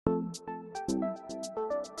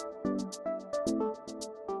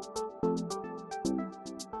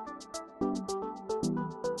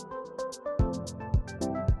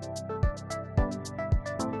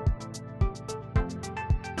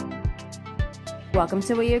Welcome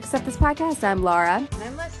to Will You Accept This Podcast? I'm Laura. And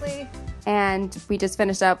I'm Leslie. And we just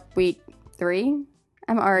finished up week 3.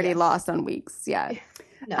 I'm already lost on weeks. Yeah.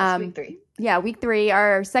 No, it's week 3. Yeah, week 3,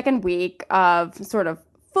 our second week of sort of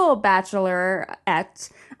full bachelorette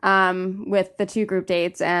with the 2 group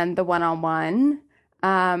dates and the one-on-one.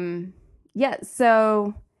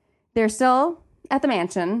 So they're still at the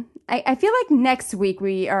mansion. I feel like next week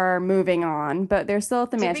we are moving on, but they're still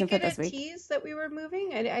at the mansion for this week. Did we get a tease that we were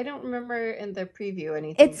moving? I don't remember in the preview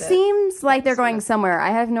anything. It seems like they're going somewhere.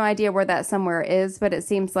 I have no idea where that somewhere is, but it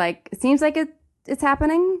seems like it's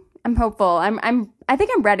happening. I'm hopeful. I think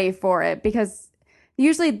I'm ready for it because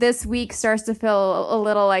usually this week starts to feel a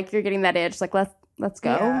little like you're getting that itch, like let's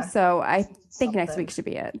go. Yeah, so I think next week should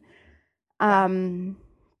be it.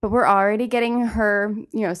 But we're already getting her,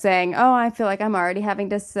 saying, "Oh, I feel like I'm already having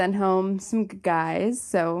to send home some guys."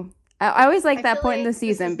 So I always like that point in the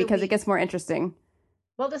season because it gets more interesting.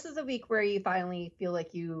 Well, this is a week where you finally feel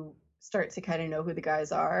like you start to kind of know who the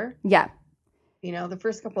guys are. Yeah. The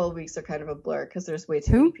first couple of weeks are kind of a blur because there's way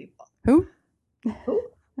too many people. Who? Who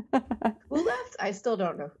left? I still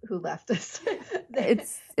don't know who left us.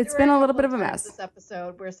 It's been a little bit of a mess. This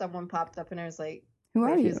episode where someone popped up and I was like, "Who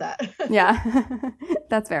are you?" Who's that? Yeah,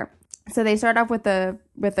 that's fair. So they start off with a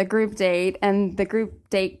group date, and the group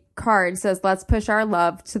date card says, "Let's push our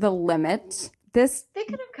love to the limit." They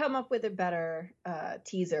could have come up with a better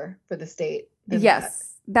teaser for this date.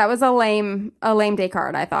 Yes, that was a lame date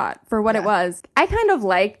card, I thought, for what it was. I kind of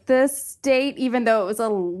liked this date, even though it was a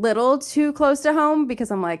little too close to home,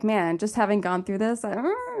 because I'm like, man, just having gone through this,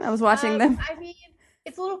 I was watching them. I mean,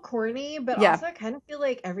 it's a little corny, but also I kind of feel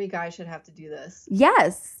like every guy should have to do this.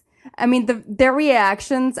 Yes. I mean, their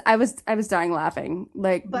reactions, I was dying laughing.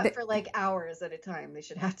 But for hours at a time, they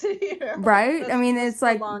should have to, Right? I mean, it's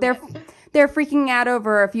like they're freaking out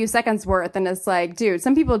over a few seconds worth, and it's like, dude,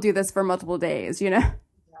 some people do this for multiple days, Yeah.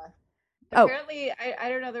 Apparently, I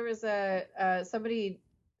don't know, there was somebody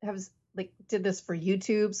did this for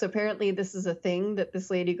YouTube. So apparently this is a thing that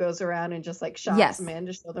this lady goes around and just shops men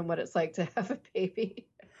to show them what it's like to have a baby.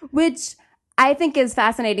 Which I think is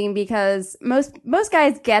fascinating because most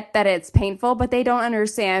guys get that it's painful, but they don't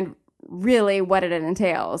understand really what it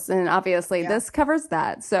entails. And obviously this covers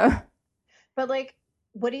that. So, but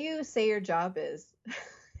what do you say your job is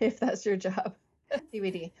if that's your job?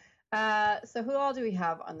 DVD. So who all do we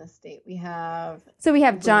have on this date? We have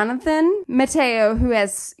Jonathan Mateo, who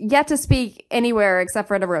has yet to speak anywhere except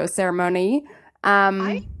for the rose ceremony.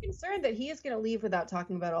 I'm concerned that he is going to leave without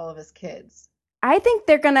talking about all of his kids. I think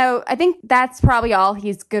that's probably all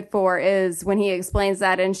he's good for is when he explains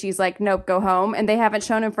that and she's like, nope, go home. And they haven't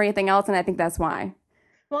shown him for anything else. And I think that's why.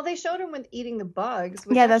 Well, they showed him with eating the bugs.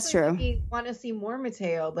 Yeah, that's true. We want to see more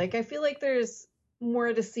Mateo. I feel like there's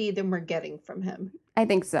more to see than we're getting from him. I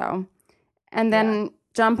think so. And then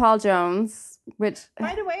John Paul Jones, which,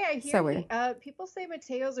 by the way, I hear so weird. People say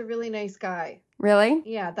Mateo's a really nice guy. Really?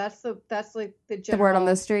 Yeah, that's the word on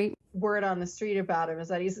the street. Word on the street about him is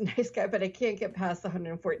that he's a nice guy, but I can't get past the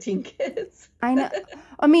 114 kids. I know.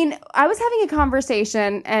 I mean, I was having a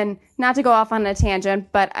conversation, and not to go off on a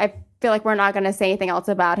tangent, but I feel like we're not going to say anything else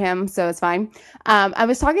about him, so it's fine. I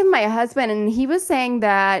was talking to my husband, and he was saying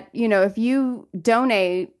that, if you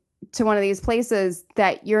donate to one of these places,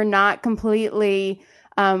 that you're not completely,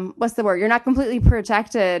 you're not completely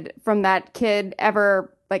protected from that kid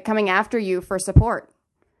ever coming after you for support.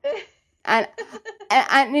 and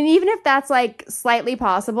even if that's slightly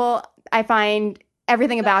possible, I find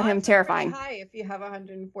everything about him terrifying. High if you have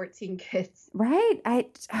 114 kids, right?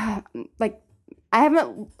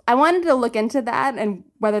 I wanted to look into that and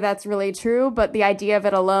whether that's really true, but the idea of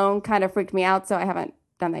it alone kind of freaked me out, so I haven't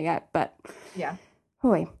done that yet. But yeah.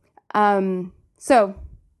 Boy. So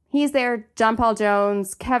he's there, John Paul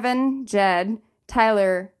Jones, Kevin, Jed,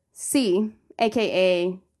 Tyler C,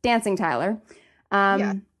 aka Dancing Tyler,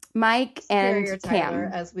 Mike, Superior and Cam. Tyler,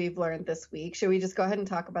 as we've learned this week. Should we just go ahead and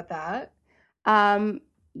talk about that?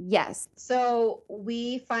 Yes. So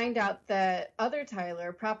we find out that other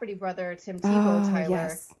Tyler, property brother Tim Tebow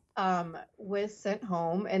Tyler, was sent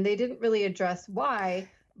home, and they didn't really address why.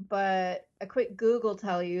 But a quick Google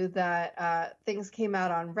tell you that things came out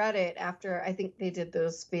on Reddit after I think they did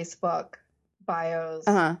those Facebook bios.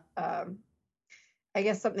 I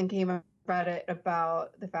guess something came on Reddit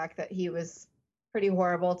about the fact that he was pretty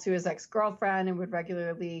horrible to his ex-girlfriend and would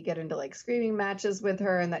regularly get into screaming matches with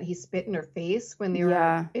her, and that he spit in her face when they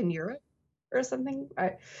were in Europe or something.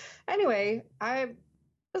 Anyway, I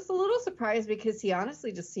was a little surprised because he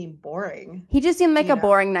honestly just seemed boring. He just seemed like a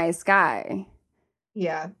boring, nice guy.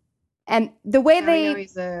 Yeah. And the way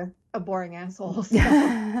he's a a boring asshole. So.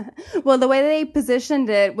 Well, the way they positioned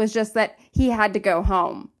it was just that he had to go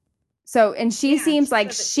home. So, and she seems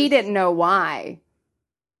like she didn't know why.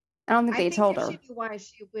 I don't think they told her. If she knew why,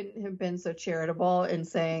 she wouldn't have been so charitable in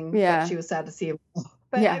saying that she was sad to see him.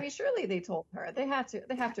 But I mean, surely they told her. They have to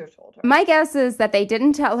have told her. My guess is that they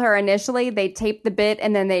didn't tell her initially. They taped the bit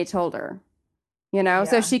and then they told her. You know,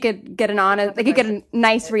 so she could get they could get a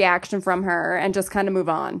nice reaction from her and just kind of move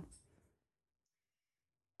on.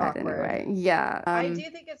 But anyway, yeah. I do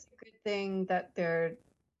think it's a good thing that they're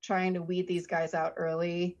trying to weed these guys out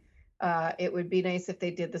early. It would be nice if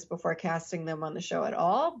they did this before casting them on the show at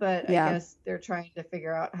all, but I guess they're trying to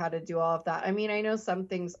figure out how to do all of that. I mean, I know some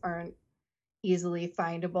things aren't easily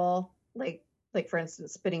findable, like for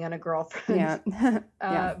instance, spitting on a girlfriend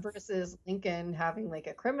versus Lincoln having like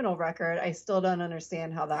a criminal record. I still don't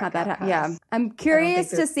understand how that got passed. I'm curious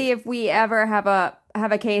to see if we ever have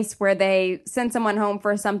a case where they send someone home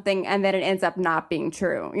for something and then it ends up not being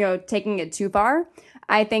true, you know, taking it too far.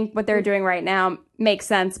 I think what they're doing right now makes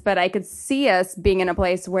sense, but I could see us being in a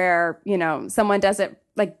place where, you know, someone does it,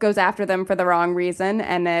 like goes after them for the wrong reason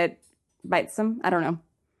and it bites them. I don't know.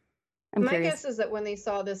 My guess is that when they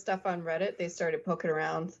saw this stuff on Reddit, they started poking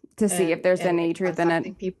around to see if there's any truth in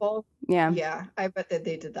it. People, yeah, I bet that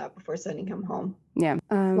they did that before sending him home. Yeah.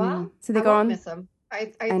 Well, so they go on. Miss him.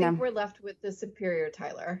 I think we're left with the superior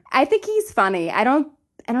Tyler. I think he's funny. I don't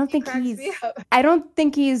think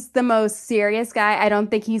he's the most serious guy. I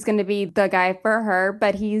don't think he's going to be the guy for her,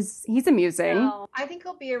 but he's amusing. No, I think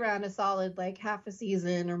he'll be around a solid like half a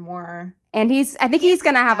season or more. And I think he's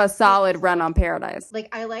going to have a solid run on Paradise.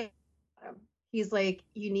 Like I like him. He's like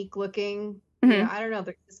unique looking. Mm-hmm. You know, I don't know.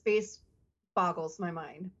 His face boggles my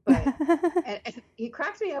mind, but and he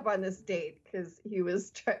cracked me up on this date because he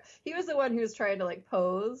was the one who was trying to like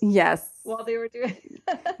pose. Yes. While they were doing,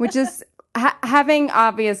 which is having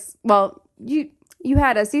obvious. Well, you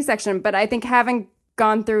had a C-section, but I think having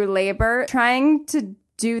gone through labor, trying to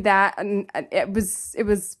do that, and it was.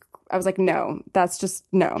 I was like, no, that's just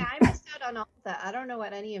no. Yeah, I missed out on all of that. I don't know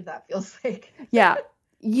what any of that feels like. Yeah.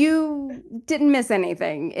 You didn't miss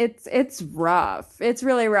anything. It's rough. It's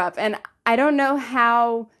really rough. And I don't know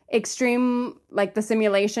how extreme like the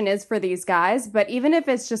simulation is for these guys, but even if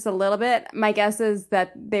it's just a little bit, my guess is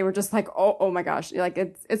that they were just like, oh my gosh, like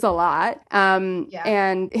it's a lot.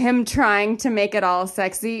 And him trying to make it all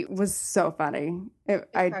sexy was so funny.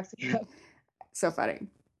 So funny.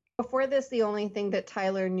 Before this, the only thing that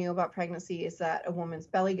Tyler knew about pregnancy is that a woman's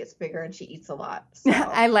belly gets bigger and she eats a lot. So.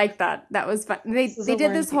 I like that. That was fun. They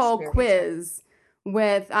did this whole quiz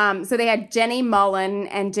with, so they had Jenny Mullen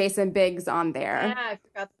and Jason Biggs on there. Yeah, I forgot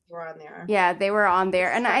that they were on there. Yeah, they were on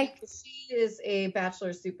there. And she is a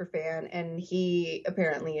Bachelor super fan, and he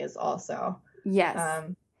apparently is also. Yes.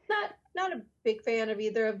 Not a big fan of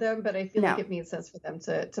either of them, but I feel like it made sense for them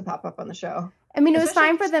to pop up on the show. I mean, it was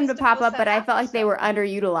fine for them to pop up, but I felt like they were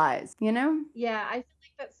underutilized, you know? Yeah, I feel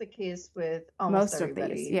like that's the case with almost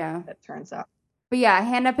everybody. Of these, yeah. That turns out. But yeah,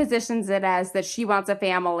 Hannah positions it as that she wants a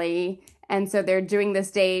family, and so they're doing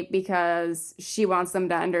this date because she wants them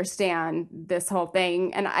to understand this whole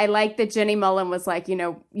thing. And I like that Jenny Mullen was like, you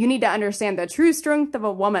know, you need to understand the true strength of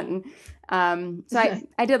a woman. So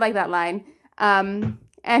I did like that line.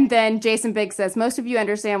 And then Jason Biggs says, most of you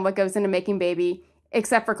understand what goes into making baby,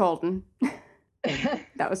 except for Colton.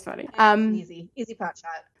 That was funny. Easy pot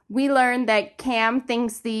shot. We learned that Cam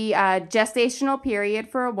thinks the gestational period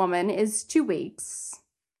for a woman is 2 weeks.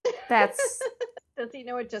 That's. Does he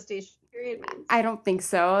know what gestation period means? I don't think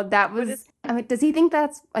so. I mean, does he think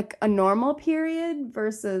that's like a normal period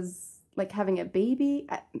versus like having a baby?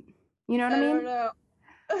 You know what I mean? I don't know.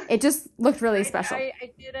 It just looked really special. I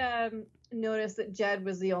did notice that Jed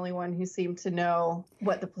was the only one who seemed to know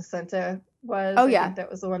what the placenta was. Oh, yeah. I think that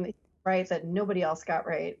was the one that nobody else got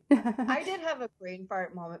right. I did have a brain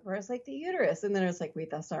fart moment where I was like, the uterus. And then I was like, wait,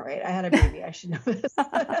 that's not right. I had a baby. I should know this.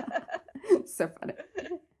 So funny.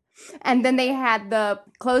 And then they had the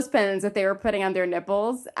clothespins that they were putting on their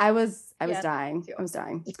nipples. I was dying. I was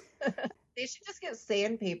dying. They should just get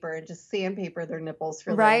sandpaper and just sandpaper their nipples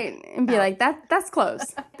for right, and be like that's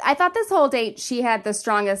close. I thought this whole date she had the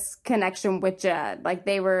strongest connection with Jed. Like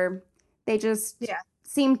they just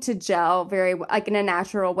seemed to gel very like in a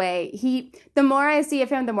natural way. The more I see of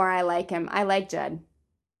him, the more I like him. I like Jed.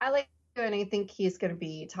 I like him, and I think he's going to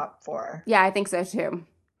be top 4. Yeah, I think so too.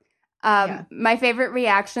 My favorite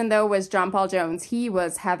reaction though was John Paul Jones. He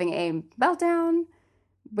was having a meltdown.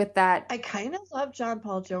 With that, I kind of love John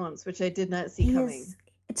Paul Jones, which I did not see coming.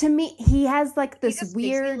 To me, he has like this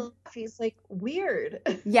weird. He's like weird.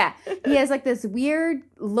 Yeah, he has like this weird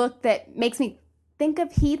look that makes me think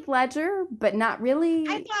of Heath Ledger, but not really.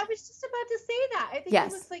 I was just about to say that. I think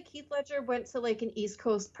it looks like Heath Ledger went to like an East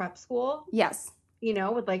Coast prep school. Yes. You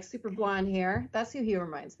know, with like super blonde hair. That's who he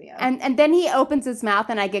reminds me of. And then he opens his mouth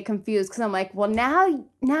and I get confused because I'm like, well, now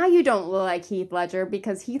you don't look like Heath Ledger,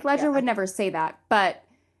 because Heath Ledger would never say that. But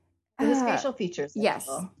his facial features.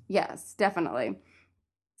 Yes, definitely.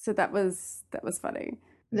 So that was funny.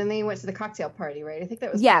 Then they went to the cocktail party, right? I think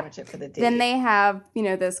that was pretty much it for the date. Then they have,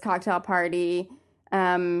 this cocktail party.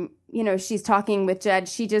 She's talking with Jed.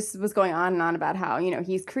 She just was going on and on about how,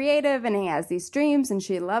 he's creative and he has these dreams and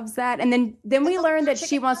she loves that. And then we learned that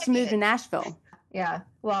she wants to move to Nashville. Yeah.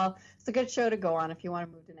 Well, it's a good show to go on if you want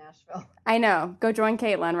to move to Nashville. I know. Go join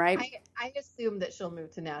Caitlin, right? I assume that she'll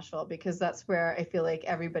move to Nashville because that's where I feel like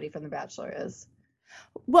everybody from The Bachelor is.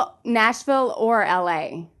 Well, Nashville or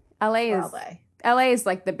LA. LA is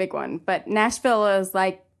like the big one, but Nashville is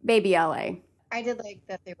like baby LA. I did like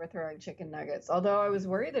that they were throwing chicken nuggets, although I was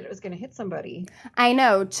worried that it was going to hit somebody. I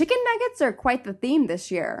know. Chicken nuggets are quite the theme this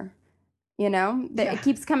year. It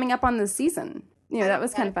keeps coming up on the season. That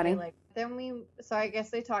was kind of funny. So I guess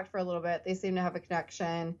they talked for a little bit. They seem to have a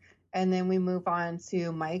connection. And then we move on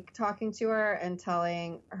to Mike talking to her and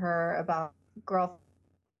telling her about girlfriend,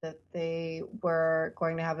 that they were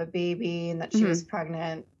going to have a baby and that she was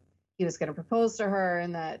pregnant. He was going to propose to her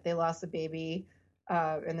and that they lost a baby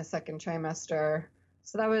in the second trimester.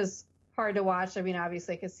 So that was hard to watch. I mean,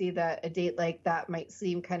 obviously I could see that a date like that might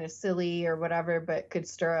seem kind of silly or whatever, but could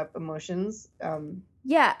stir up emotions.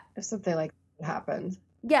 If something like that happened.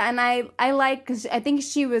 Yeah, and I like, because I think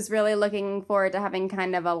she was really looking forward to having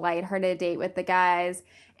kind of a lighthearted date with the guys.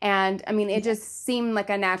 And, I mean, it just seemed like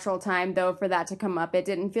a natural time, though, for that to come up. It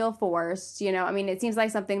didn't feel forced, I mean, it seems like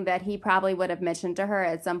something that he probably would have mentioned to her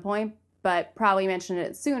at some point, but probably mentioned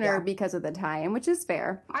it sooner because of the time, which is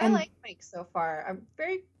fair. I like Mike so far. I'm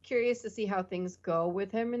very curious to see how things go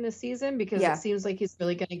with him in the season, because it seems like he's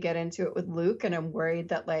really going to get into it with Luke, and I'm worried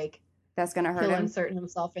that, that's going to hurt him. He'll insert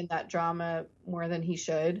himself in that drama more than he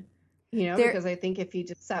should, because I think if he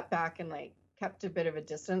just sat back and, kept a bit of a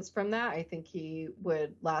distance from that, I think he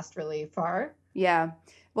would last really far. Yeah.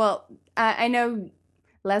 Well, I know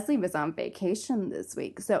Leslie was on vacation this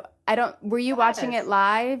week, so were you watching it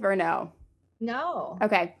live or no? No.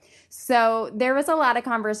 Okay. So there was a lot of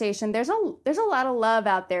conversation. There's a lot of love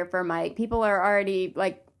out there for Mike. People are already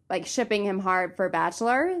like shipping him hard for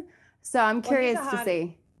Bachelor. So I'm curious to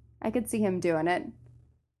see. I could see him doing it.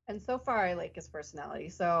 And so far I like his personality.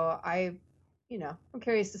 So I'm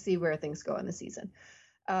curious to see where things go in the season.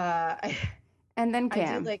 And then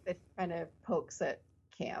Cam. I do like the kind of pokes at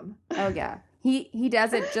Cam. Oh yeah. He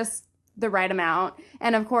does it just the right amount.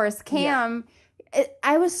 And of course, Cam,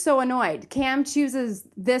 I was so annoyed. Cam chooses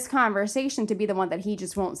this conversation to be the one that he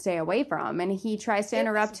just won't stay away from. And he tries to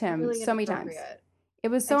interrupt him really so many times. It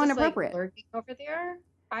was so inappropriate. Lurking over there.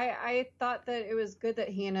 I thought that it was good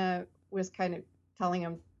that Hannah was kind of telling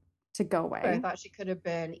him to go away. But I thought she could have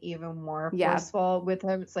been even more forceful with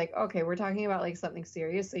him. It's like, okay, we're talking about something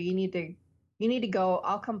serious, so you need to go.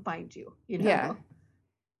 I'll come find you. Yeah.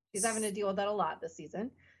 She's having to deal with that a lot this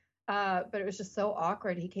season. But it was just so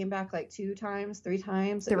awkward. He came back 2 times, 3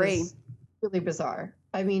 times. It was really bizarre.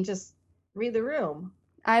 I mean, just read the room.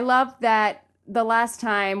 I love that the last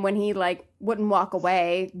time when he wouldn't walk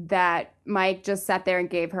away, that Mike just sat there and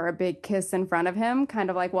gave her a big kiss in front of him, kind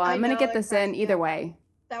of like, well, I'm going to get this in either way.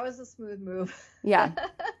 That was a smooth move. Yeah.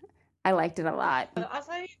 I liked it a lot. I'll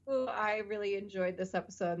tell you who I really enjoyed this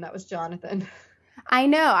episode, and that was Jonathan. I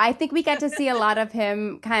know. I think we got to see a lot of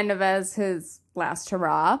him kind of as his last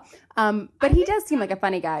hurrah. But he does seem like a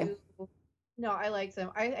funny guy. No, I liked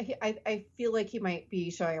him. I feel like he might be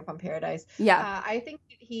showing up on Paradise. Yeah. I think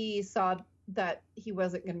he saw that he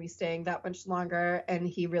wasn't going to be staying that much longer, and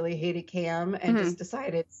he really hated Cam and just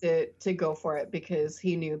decided to go for it because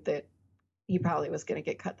he knew that he probably was going to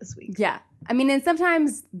get cut this week. Yeah. I mean, and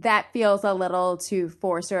sometimes that feels a little too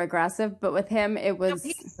forced or aggressive, but with him, it was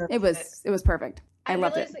perfect. I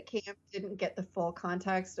loved it. I realized that Cam didn't get the full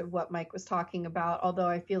context of what Mike was talking about, although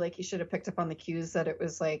I feel like he should have picked up on the cues that it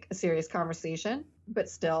was a serious conversation. But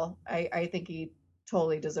still, I think he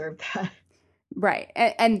totally deserved that. Right.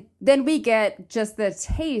 And then we get just the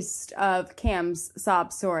taste of Cam's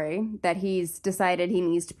sob story that he's decided he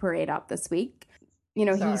needs to parade out this week.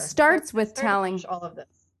 He starts with telling all of this.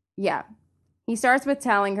 Yeah. He starts with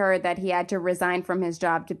telling her that he had to resign from his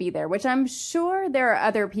job to be there, which I'm sure there are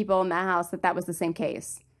other people in the house that was the same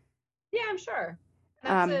case. Yeah, I'm sure.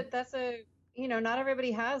 That's not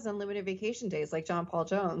everybody has unlimited vacation days like John Paul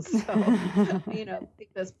Jones. So, I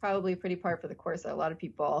think that's probably pretty par for the course that a lot of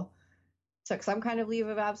people took some kind of leave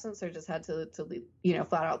of absence or just had to leave, you know,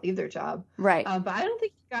 flat out leave their job. Right. But I don't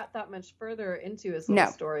think he got that much further into his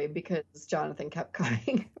little story because Jonathan kept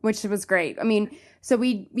coming. Which was great. I mean, so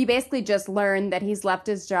we basically just learned that he's left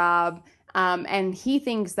his job, and he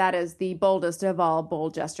thinks that is the boldest of all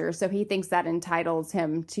bold gestures. So he thinks that entitles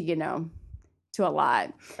him to, you know, to a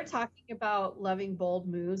lot. We're talking about loving bold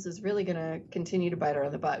moves is really going to continue to bite her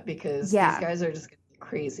in the butt because these guys are just going to be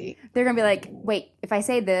crazy. They're going to be like, wait, if I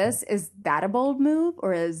say this, is that a bold move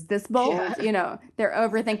or is this bold? Yeah. You know, they're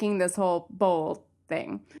overthinking this whole bold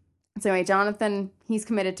thing. So anyway, Jonathan, he's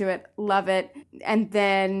committed to it. Love it. And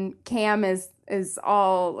then Cam is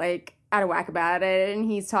all like out of whack about it. And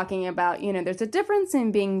he's talking about, you know, there's a difference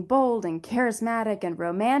in being bold and charismatic and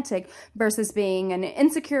romantic versus being an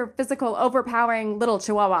insecure, physical, overpowering little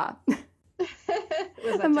chihuahua.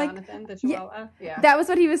 Was that Jonathan, the chihuahua? Yeah. That was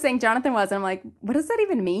what he was saying Jonathan was. And I'm like, what does that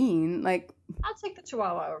even mean? Like, I'll take the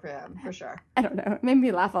chihuahua over him for sure. I don't know. It made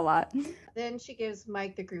me laugh a lot. Then she gives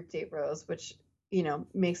Mike the group date rose, which, you know,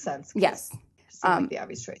 makes sense. Yes. Seems like the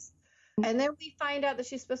obvious choice. And then we find out that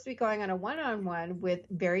she's supposed to be going on a one-on-one with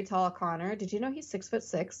very tall Connor. Did you know he's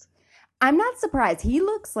 6'6"? I'm not surprised. He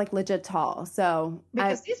looks like legit tall. So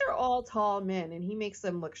because these are all tall men, and he makes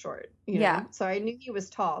them look short. You know? So I knew he was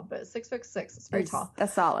tall, but 6'6" is very tall.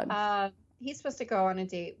 That's solid. He's supposed to go on a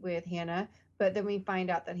date with Hannah, but then we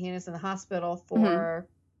find out that Hannah's in the hospital for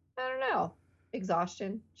I don't know,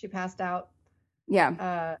 exhaustion. She passed out.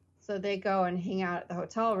 Yeah. So they go and hang out at the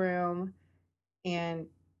hotel room, and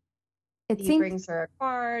he brings her a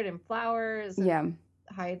card and flowers. And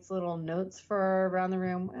hides little notes for her around the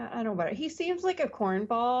room. I don't know about it. He seems like a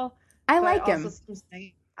cornball. I like him.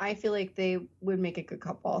 I feel like they would make a good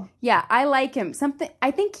couple. Yeah, I like him.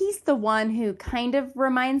 I think he's the one who kind of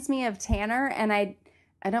reminds me of Tanner, and I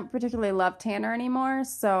don't particularly love Tanner anymore.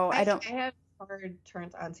 So I have hard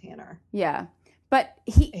turns on Tanner. Yeah. But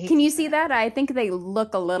can you see that? I think they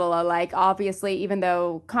look a little alike, obviously, even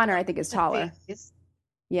though Connor, I think, is taller.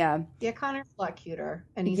 Yeah. Yeah, Connor's a lot cuter,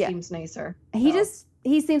 and he seems nicer.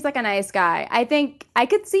 He seems like a nice guy. I think I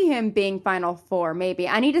could see him being Final Four, maybe.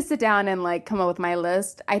 I need to sit down and, like, come up with my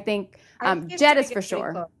list. I think Jed is for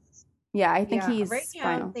sure. Close. Yeah, I think he's right now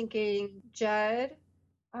final. I'm thinking Jed,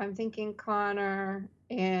 I'm thinking Connor,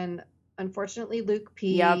 and unfortunately Luke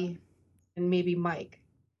P. and maybe Mike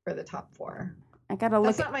for the top four. I gotta look.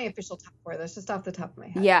 That's not my official top four. That's just off the top of my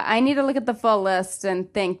head. Yeah, I need to look at the full list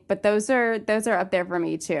and think. But those are up there for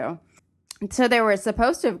me too. So they were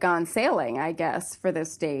supposed to have gone sailing, I guess, for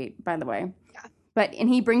this date. By the way, and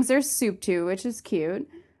he brings her soup too, which is cute.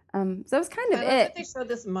 So that was kind of it. That they showed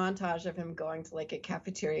this montage of him going to like a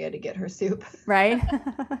cafeteria to get her soup. Right.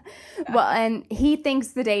 Well, and he thinks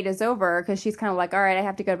the date is over because she's kind of like, all right, I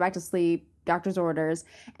have to go back to sleep. Doctor's orders.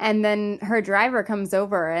 And then her driver comes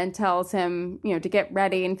over and tells him, you know, to get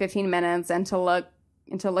ready in 15 minutes and to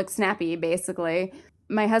look snappy, basically.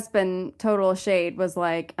 My husband, total shade, was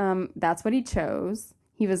like, that's what he chose.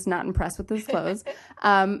 He was not impressed with his clothes.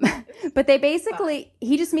 But they basically,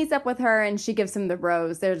 he just meets up with her and she gives him the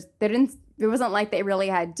rose. It wasn't like they really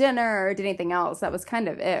had dinner or did anything else. That was kind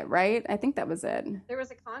of it, right? I think that was it. There was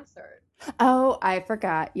a concert. Oh, I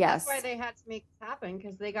forgot. Yes. That's why they had to make this happen,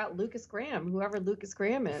 because they got Lucas Graham, whoever Lucas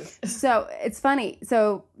Graham is. So it's funny.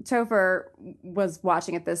 So Topher was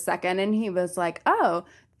watching it this second and he was like, oh,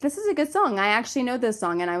 this is a good song. I actually know this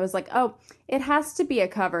song. And I was like, oh, it has to be a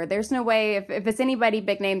cover. There's no way, if it's anybody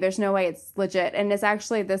big name, there's no way it's legit. And it's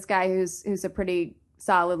actually this guy who's a pretty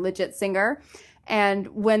solid, legit singer. And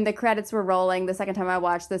when the credits were rolling, the second time I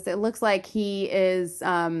watched this, it looks like he is,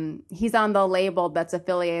 he's on the label that's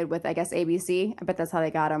affiliated with, I guess, ABC. I bet that's how they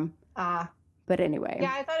got him. But anyway.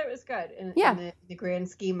 Yeah, I thought it was good in the grand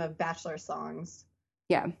scheme of Bachelor songs.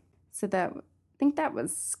 Yeah. So I think that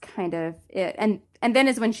was kind of it. And then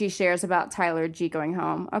is when she shares about Tyler G going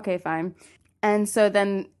home. Okay, fine. And so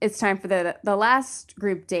then it's time for the last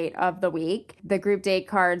group date of the week. The group date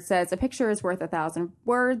card says a picture is worth 1,000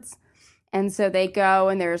 words. And so they go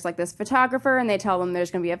and there's like this photographer and they tell them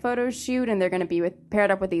there's going to be a photo shoot and they're going to be paired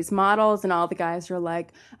up with these models. And all the guys are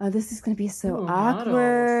like, oh, this is going to be so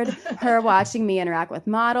awkward. Her watching me interact with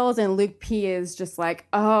models. And Luke P is just like,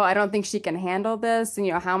 oh, I don't think she can handle this. And,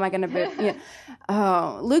 how am I going to be?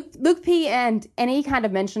 Luke P and any kind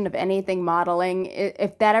of mention of anything modeling,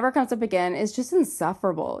 if that ever comes up again, is just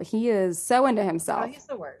insufferable. He is so into himself. Oh, he's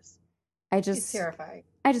the worst. He's terrifying.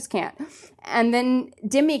 I just can't. And then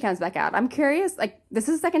Demi comes back out. I'm curious, like, this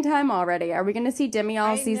is the second time already. Are we going to see Demi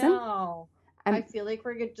all season? I feel like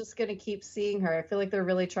we're just going to keep seeing her. I feel like they're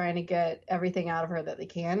really trying to get everything out of her that they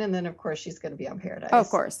can. And then, of course, she's going to be on Paradise. Oh, of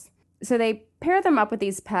course. so they pair them up with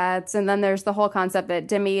these pets, and then there's the whole concept that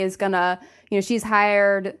Demi is gonna, she's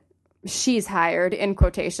hired in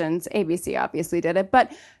quotations. ABC obviously did it,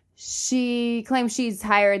 but she claims she's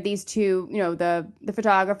hired these two, the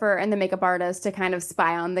photographer and the makeup artist to kind of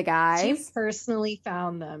spy on the guys. She personally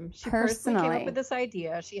found them. She personally came up with this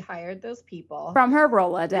idea. She hired those people from her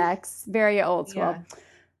Rolodex, very old school.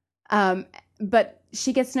 Yeah. But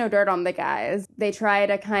she gets no dirt on the guys. They try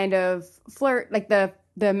to kind of flirt, like the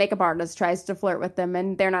makeup artist tries to flirt with them,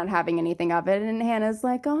 and they're not having anything of it. And Hannah's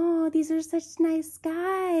like, "Oh, these are such nice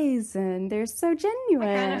guys, and they're so genuine."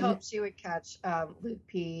 I kind of hoped she would catch Luke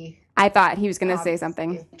P. I thought he was going to say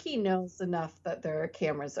something. I think he knows enough that there are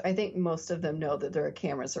cameras. I think most of them know that there are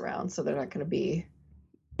cameras around, so they're not going to be.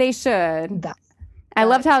 They should. I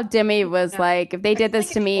loved how Demi was like, if they did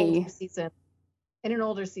this to me. In an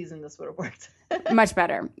older season, this would have worked. Much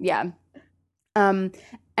better, yeah. And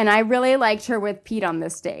I really liked her with Pete on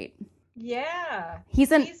this date. Yeah.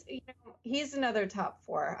 He's another top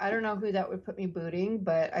 4. I don't know who that would put me booting,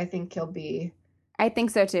 but I think he'll be. I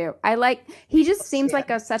think so too. He just seems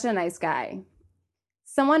like such a nice guy.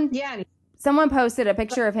 Someone posted a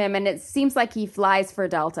picture of him, and it seems like he flies for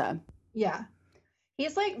Delta. Yeah.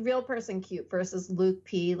 He's like real person cute versus Luke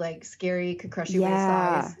P, like scary, could crush you with his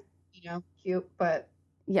size. Cute, but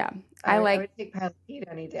yeah, I would take Pilot Pete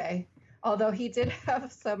any day. Although he did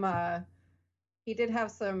have some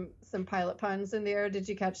pilot puns in there. Did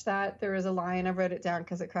you catch that? There was a line, I wrote it down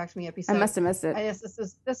because it cracked me up. He said, I must have missed it. I guess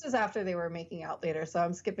this was after they were making out later, so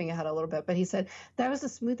I'm skipping ahead a little bit. But he said, "That was the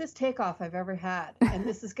smoothest takeoff I've ever had, and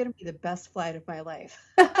this is going to be the best flight of my life."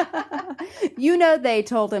 They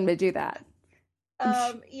told him to do that.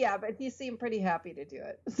 Yeah, but he seemed pretty happy to do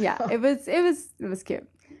it. So. Yeah, it was cute.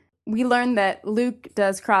 We learned that Luke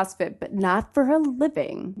does CrossFit, but not for a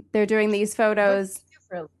living. They're doing these photos.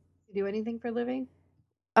 Do you do anything for a living?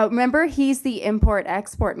 Oh, remember, he's the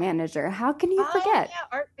import-export manager. How can you forget? Yeah,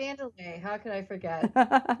 Art Vandelay. How could I forget?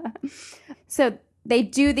 So they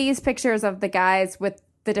do these pictures of the guys with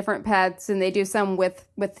the different pets, and they do some with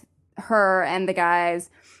her and the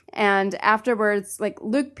guys. And afterwards, like,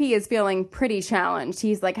 Luke P is feeling pretty challenged.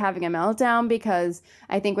 He's like having a meltdown because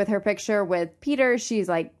I think with her picture with Peter, she's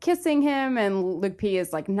like kissing him, and Luke P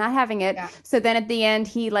is like not having it. Yeah. So then at the end,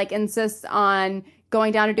 he like insists on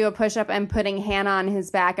going down to do a push-up and putting Hannah on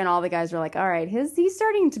his back, and all the guys are like, all right, he's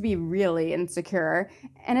starting to be really insecure,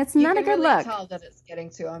 and it's not a good look. You can tell that it's getting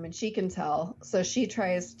to him, and she can tell. So she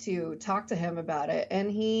tries to talk to him about it,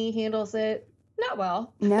 and he handles it not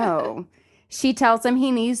well. No. She tells him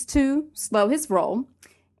he needs to slow his roll,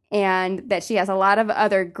 and that she has a lot of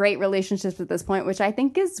other great relationships at this point, which I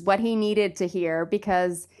think is what he needed to hear,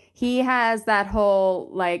 because he has that whole,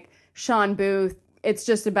 like, Sean Booth, it's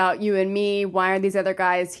just about you and me, why are these other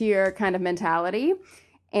guys here kind of mentality.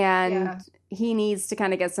 And he needs to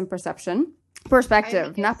kind of get some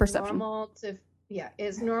perspective, not perception.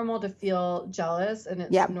 It's normal to feel jealous, and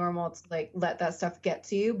it's normal to like let that stuff get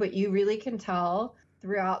to you, but you really can tell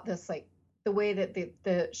throughout this, like, the way that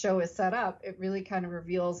the show is set up, it really kind of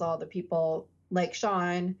reveals all the people like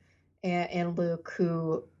Sean and Luke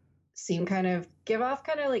who seem kind of give off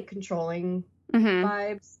kind of like controlling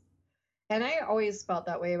vibes. And I always felt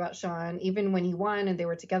that way about Sean. Even when he won and they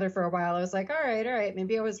were together for a while, I was like, all right,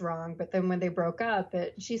 maybe I was wrong. But then when they broke up,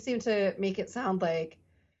 she seemed to make it sound like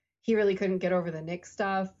he really couldn't get over the Nick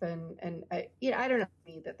stuff. And I don't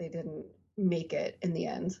know that they didn't make it in the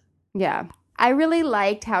end. Yeah. I really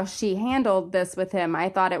liked how she handled this with him. I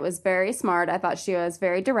thought it was very smart. I thought she was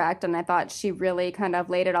very direct, and I thought she really kind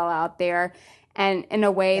of laid it all out there, and in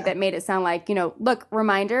a way that made it sound like, look,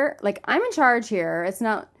 reminder, like, I'm in charge here. It's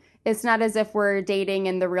not as if we're dating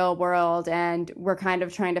in the real world and we're kind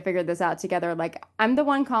of trying to figure this out together. Like, I'm the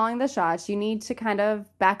one calling the shots. You need to kind of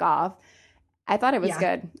back off. I thought it was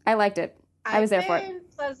good. I liked it. I was there for it.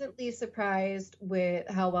 Pleasantly surprised with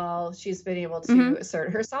how well she's been able to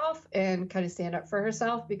assert herself and kind of stand up for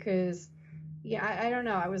herself, because I don't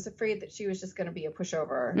know, I was afraid that she was just going to be a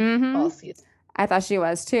pushover all season. I thought she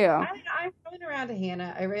was too. I'm going around to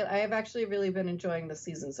Hannah. I have actually really been enjoying the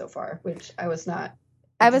season so far, which I was not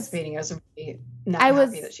anticipating. I was really not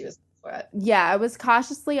happy that she was sweat. Yeah, I was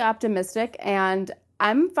cautiously optimistic, and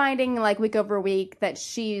I'm finding, like, week over week that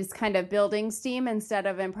she's kind of building steam instead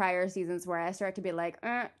of in prior seasons where I start to be like,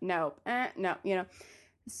 no.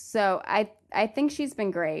 So I think she's been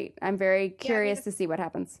great. I'm very curious to see what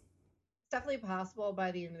happens. It's definitely possible by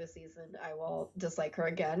the end of the season I will dislike her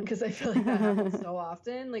again, because I feel like that happens so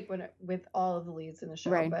often, like with all of the leads in the show.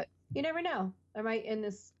 Right. But you never know. I might end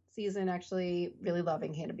this season actually really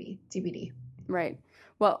loving Hannah B. TBD. Right.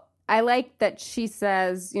 Well, I like that she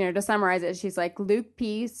says, you know, to summarize it, she's like, Luke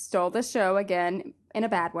P stole the show again in a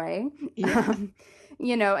bad way. Yeah.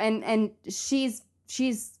 You know, and she's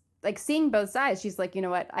like seeing both sides. She's like, you know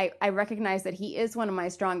what, I recognize that he is one of my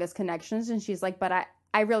strongest connections. And she's like, but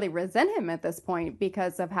I really resent him at this point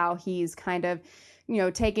because of how he's kind of, you know,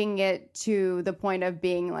 taking it to the point of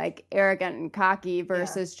being like arrogant and cocky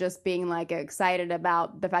versus just being like excited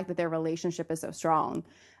about the fact that their relationship is so strong.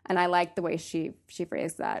 And I like the way she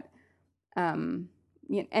phrased that. And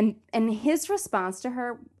his response to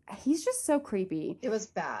her, he's just so creepy. It was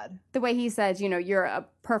bad. The way he says, you know, you're a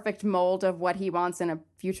perfect mold of what he wants in a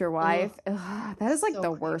future wife. Ugh, that is like so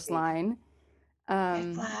the worst creepy line.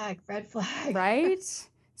 Red flag. Right?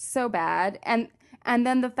 So bad. And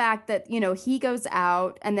then the fact that, you know, he goes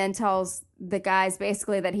out and then tells the guys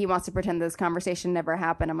basically that he wants to pretend this conversation never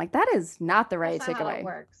happened. I'm like, that is not the right takeaway. That's not how it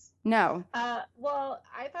works. No. Well,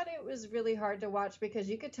 I thought it was really hard to watch because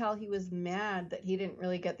you could tell he was mad that he didn't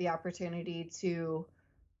really get the opportunity to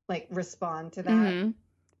like respond to that. Mm-hmm.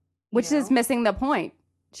 Which is missing the point.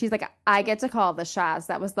 She's like, I get to call the shots.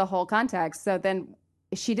 That was the whole context. So then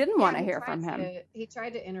she didn't want to hear from him. He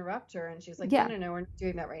tried to interrupt her and she's like, no, we're not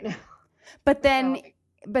doing that right now. But then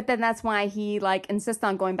that's why he like insists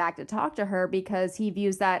on going back to talk to her because he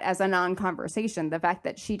views that as a non-conversation. The fact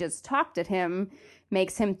that she just talked at him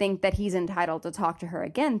makes him think that he's entitled to talk to her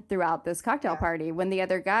again throughout this cocktail party when the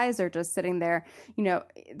other guys are just sitting there, you know,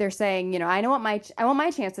 they're saying, you know, I want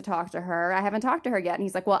my chance to talk to her. I haven't talked to her yet. And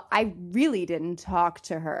he's like, well, I really didn't talk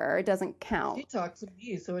to her. It doesn't count. She talked to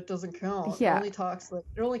me, so it doesn't count. Yeah. It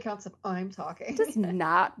only counts if I'm talking. It does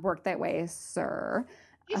not work that way, sir.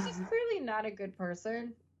 He's just clearly not a good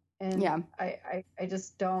person. And I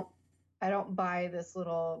just don't buy this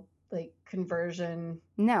little like conversion.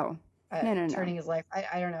 No. Turning his life.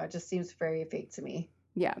 I don't know. It just seems very fake to me.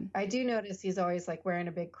 Yeah. I do notice he's always like wearing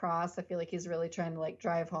a big cross. I feel like he's really trying to like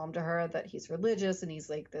drive home to her that he's religious and he's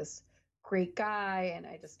like this great guy. And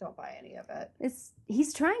I just don't buy any of it.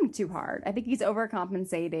 He's trying too hard. I think he's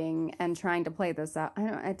overcompensating and trying to play this out.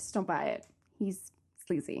 I just don't buy it. He's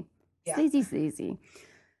sleazy. Yeah. Sleazy.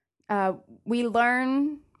 We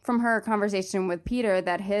learn from her conversation with Peter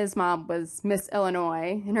that his mom was Miss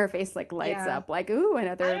Illinois, and her face like lights up, like, ooh,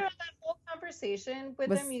 another. I don't know, that whole conversation with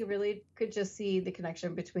them, you really could just see the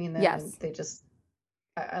connection between them. Yes, and they just,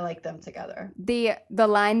 I like them together. The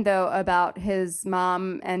line though about his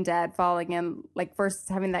mom and dad falling in, like first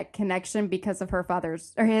having that connection because of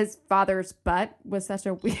his father's butt was such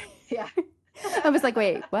a weird. Yeah, I was like,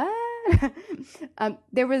 wait, what?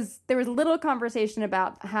 There was a little conversation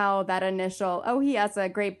about how that initial he has a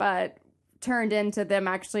great butt turned into them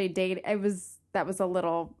actually dating. That was a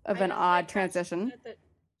little of an odd transition.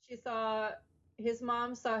 His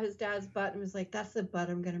mom saw his dad's butt and was like, that's the butt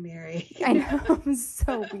I'm gonna marry. I know, it was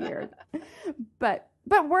so weird, but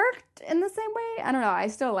worked in the same way. I don't know, I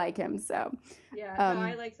still like him, so yeah. No,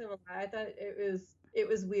 I liked him a lot. I thought it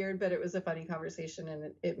was weird, but it was a funny conversation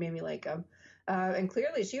and it made me like him. And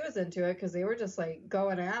clearly she was into it because they were just like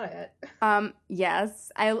going at it. Yes.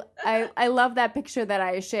 I love that picture that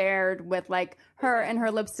I shared with like her and her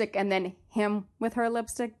lipstick and then him with her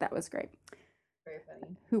lipstick. That was great. Very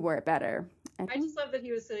funny. Who wore it better? I just love that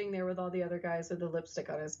he was sitting there with all the other guys with the lipstick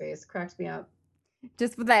on his face. Cracked me up.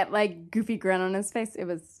 Just with that like goofy grin on his face. It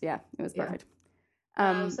was perfect.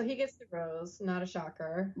 So he gets the rose, not a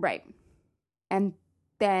shocker. Right. And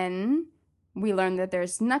then we learned that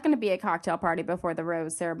there's not going to be a cocktail party before the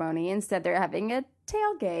rose ceremony. Instead, they're having a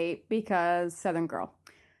tailgate because Southern Girl.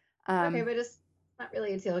 Okay, but it's not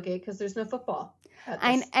really a tailgate because there's no football.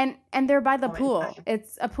 And they're by the pool.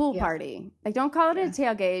 It's a pool party. Like, don't call it a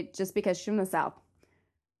tailgate just because she's from the South.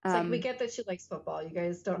 It's like we get that she likes football. You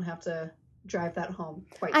guys don't have to drive that home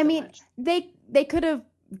quite so much. They could have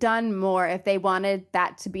done more if they wanted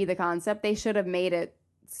that to be the concept. They should have made it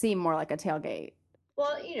seem more like a tailgate.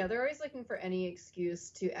 Well, you know, they're always looking for any excuse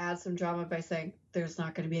to add some drama by saying there's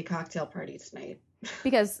not going to be a cocktail party tonight.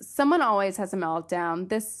 Because someone always has a meltdown.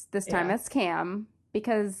 This time it's Cam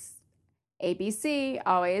because ABC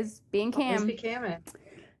always being Cam. Always be Camming.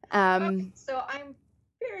 Okay, so I'm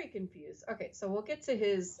very confused. Okay, so we'll get to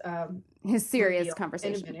his serious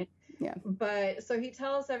conversation in a minute. Yeah. But so he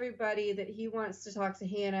tells everybody that he wants to talk to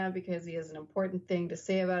Hannah because he has an important thing to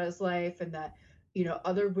say about his life and that, you know,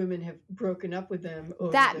 other women have broken up with him.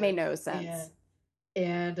 That made no sense.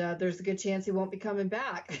 And there's a good chance he won't be coming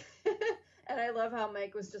back. And I love how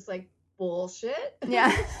Mike was just like, bullshit.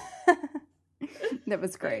 Yeah. That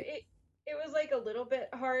was great. It was like a little bit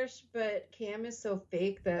harsh, but Cam is so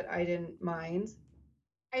fake that I didn't mind.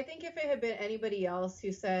 I think if it had been anybody else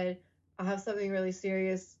who said, I'll have something really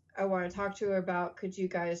serious I want to talk to her about, could you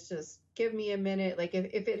guys just give me a minute? Like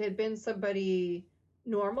if it had been somebody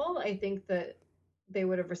normal, I think that they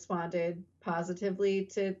would have responded positively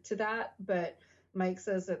to that. But Mike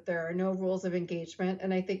says that there are no rules of engagement.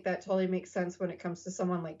 And I think that totally makes sense when it comes to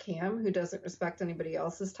someone like Cam who doesn't respect anybody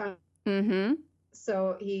else's time. Mm-hmm.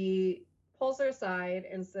 So he pulls her aside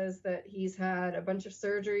and says that he's had a bunch of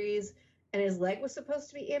surgeries and his leg was supposed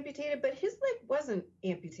to be amputated, but his leg wasn't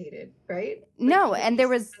amputated, right? No, and there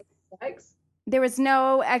was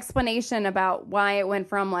no explanation about why it went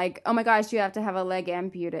from like, oh my gosh, you have to have a leg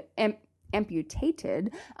amputated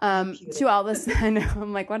to all of a sudden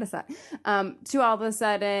I'm like, what is that? To all of a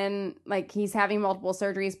sudden, like, he's having multiple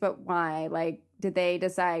surgeries, but why? Like, did they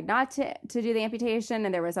decide not to do the amputation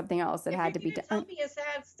and there was something else that had to be done? Tell me a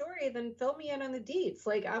sad story, then fill me in on the deets.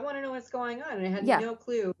 Like, I want to know what's going on. And I had no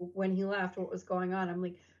clue when he left what was going on. I'm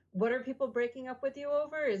like, what are people breaking up with you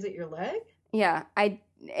over? Is it your leg? Yeah,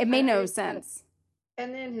 it made no sense.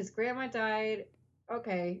 And then his grandma died.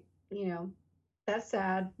 Okay, you know, that's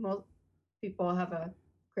sad. Most people have a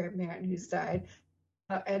grandparent who's died.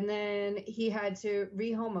 And then he had to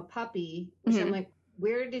rehome a puppy, which I'm like,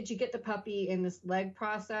 where did you get the puppy in this leg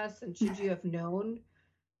process? And should you have known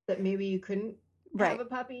that maybe you couldn't have a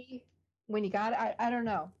puppy when you got it? I don't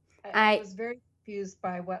know. I was very confused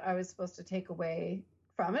by what I was supposed to take away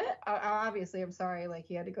from it. Obviously, I'm sorry, like,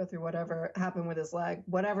 he had to go through whatever happened with his leg,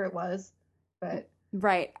 whatever it was. But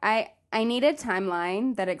right. I need a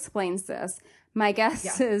timeline that explains this. My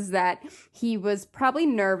guess is that he was probably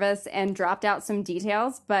nervous and dropped out some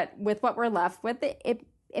details, but with what we're left with, it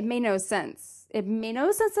made no sense. It made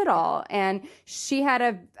no sense at all. And she had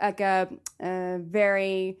a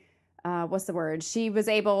very, what's the word? She was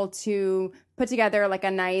able to put together like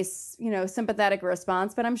a nice, sympathetic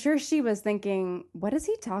response. But I'm sure she was thinking, what is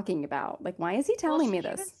he talking about? Like, why is he telling me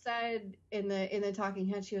this? She even said in the talking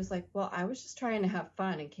head, she was like, well, I was just trying to have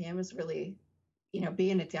fun. And Cam is really,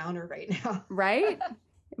 being a downer right now. Right?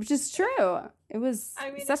 Which is true. It was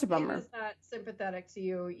such a bummer. If Cam is not sympathetic to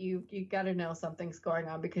you, you got to know something's going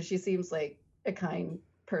on, because she seems like a kind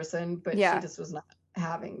person, but she just was not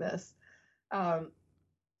having this.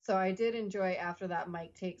 So I did enjoy, after that,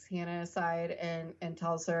 Mike takes Hannah aside and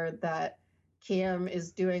tells her that Cam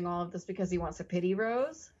is doing all of this because he wants a pity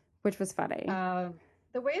rose. Which was funny.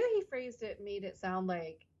 The way that he phrased it made it sound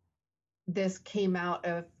like this came out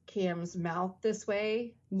of Cam's mouth this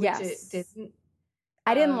way, which it didn't.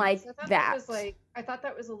 I didn't like that. I thought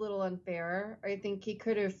that was a little unfair. I think he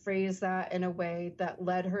could have phrased that in a way that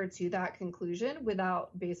led her to that conclusion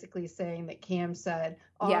without basically saying that Cam said,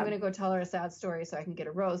 I'm going to go tell her a sad story so I can get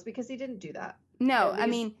a rose, because he didn't do that. No, I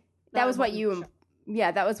mean, that was what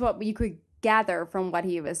that was what you could gather from what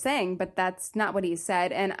he was saying, but that's not what he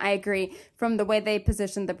said. And I agree, from the way they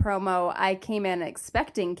positioned the promo, I came in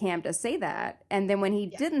expecting Cam to say that. And then when he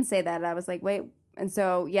didn't say that, I was like, wait. And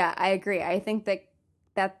so, I agree. I think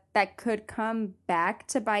that could come back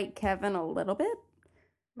to bite Kevin a little bit.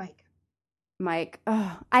 Mike.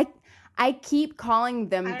 Oh, I keep calling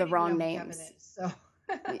them the wrong names. Kevin is, so.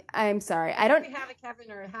 I'm sorry. I don't. We have a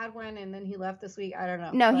Kevin or had one, and then he left this week. I don't know.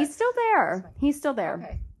 No, he's still there. He's still there.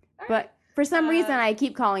 Okay. But for some reason, I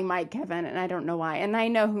keep calling Mike Kevin, and I don't know why. And I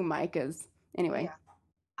know who Mike is. Anyway.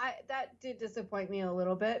 Yeah. That did disappoint me a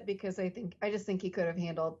little bit, because I just think he could have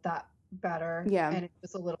handled that better. Yeah. And it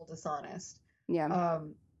was a little dishonest. Yeah.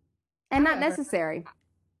 And not necessary.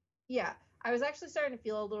 Yeah. I was actually starting to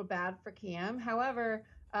feel a little bad for Cam. However,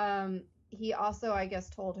 he also, I guess,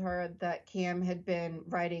 told her that Cam had been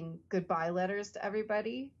writing goodbye letters to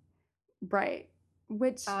everybody. Right.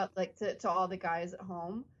 Which like to all the guys at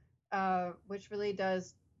home, which really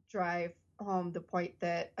does drive home the point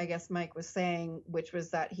that I guess Mike was saying, which was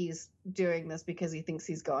that he's doing this because he thinks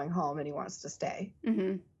he's going home and he wants to stay.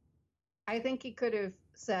 Mm-hmm. I think he could have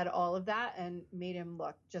said all of that and made him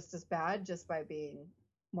look just as bad just by being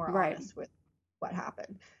more honest with what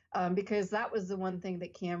happened. Because that was the one thing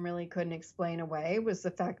that Cam really couldn't explain away, was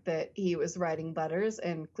the fact that he was writing letters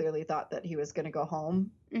and clearly thought that he was going to go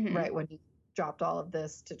home right when he dropped all of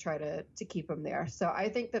this to try to keep him there. So I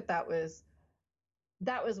think that was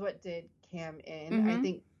what did Cam in. I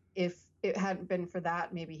think if it hadn't been for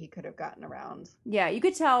that, maybe he could have gotten around. Yeah, you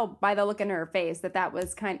could tell by the look in her face that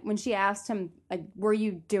was when she asked him, like, were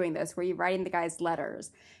you doing this? Were you writing the guy's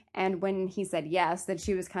letters? And when he said yes, that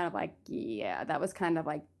she was kind of like, yeah, that was kind of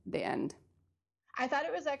like the end. I thought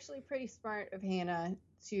it was actually pretty smart of Hannah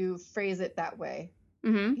to phrase it that way.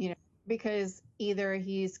 Because either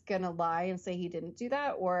he's going to lie and say he didn't do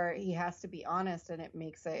that, or he has to be honest, and it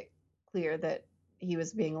makes it clear that he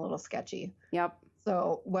was being a little sketchy. Yep.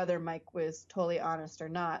 So whether Mike was totally honest or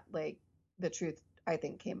not, like, the truth I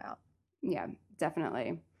think came out. Yeah,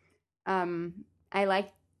 definitely. I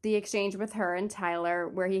liked the exchange with her and Tyler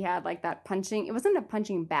where he had like that punching. It wasn't a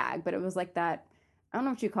punching bag, but it was like that. I don't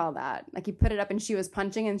know what you call that. Like he put it up and she was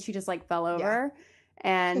punching and she just like fell over.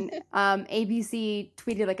 And ABC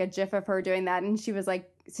tweeted like a gif of her doing that, and she was like,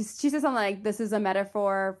 she said something like, "This is a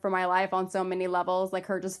metaphor for my life on so many levels," like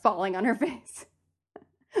her just falling on her face.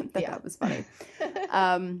 That was funny.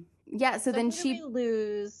 So then we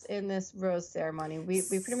lose in this rose ceremony. We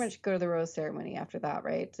pretty much go to the rose ceremony after that,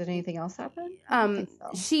 right? Did anything else happen? I don't think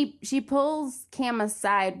so. She pulls Cam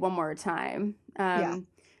aside one more time.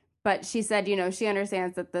 But she said, she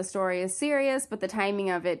understands that the story is serious, but the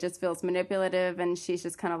timing of it just feels manipulative, and she's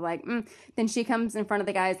just kind of like, Then she comes in front of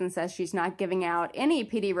the guys and says she's not giving out any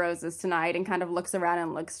PD roses tonight, and kind of looks around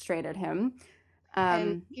and looks straight at him.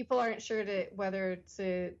 And people aren't sure whether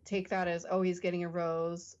to take that as, oh, he's getting a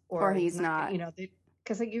rose or he's not.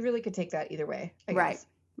 Because you really could take that either way. I guess.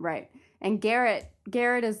 Right. And Garrett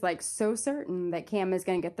is like so certain that Cam is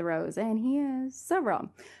going to get the rose, and he is so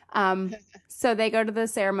wrong. So they go to the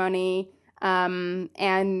ceremony,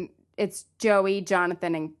 and it's Joey,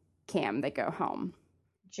 Jonathan, and Cam that go home.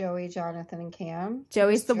 Joey, Jonathan, and Cam.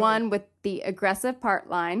 Joey's the one with the aggressive part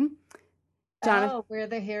line. Where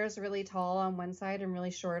the hair is really tall on one side and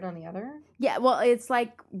really short on the other? Yeah, well, it's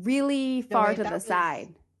like really far to the side.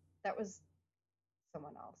 That was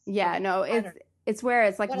someone else. Yeah, no, it's where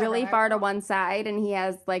it's like really far to one side, and he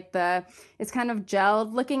has like it's kind of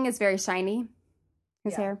gelled looking. It's very shiny,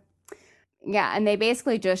 his hair. Yeah, and they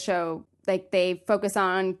basically just show, like, they focus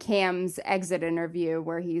on Cam's exit interview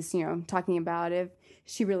where he's, talking about if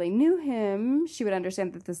she really knew him, she would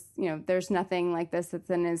understand that this, there's nothing like this that's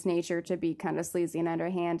in his nature to be kind of sleazy and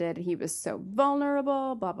underhanded. He was so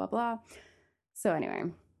vulnerable, blah, blah, blah. So anyway,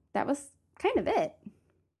 that was kind of it.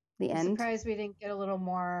 The end. I'm surprised we didn't get a little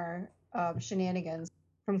more shenanigans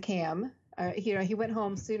from Cam. He went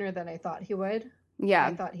home sooner than I thought he would. Yeah.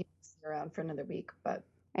 I thought he would stay around for another week, but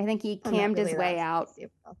I think he cammed his way out.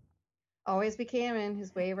 Always be camming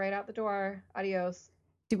his way right out the door. Adios.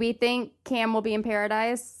 Do we think Cam will be in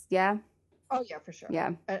paradise? Yeah. Oh yeah, for sure.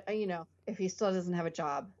 Yeah. If he still doesn't have a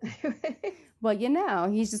job. Well,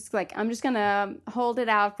 he's just like, I'm just gonna hold it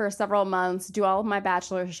out for several months, do all of my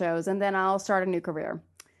Bachelor shows, and then I'll start a new career.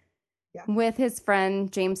 Yeah. With his friend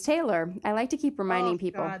James Taylor. I like to keep reminding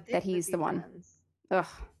people that he's the one. Ugh,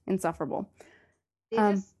 insufferable. They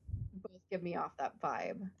just both give me off that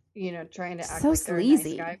vibe. Trying to act so like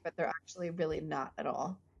sleazy. They're a nice guy, but they're actually really not at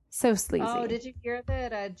all. So sleazy. Oh, did you hear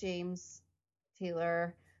that James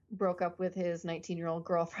Taylor broke up with his 19-year-old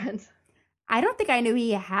girlfriend? I don't think I knew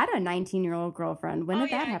he had a 19-year-old girlfriend. When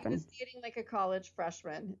did that happen? He was dating like a college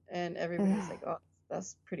freshman, and everybody was like, oh,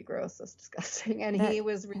 that's pretty gross. That's disgusting. And he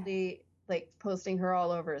was really like posting her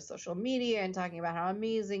all over his social media and talking about how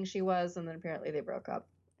amazing she was, and then apparently they broke up.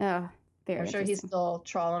 Oh, I'm sure he's still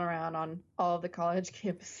trawling around on all of the college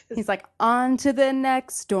campuses. He's like, on to the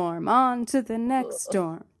next storm, on to the next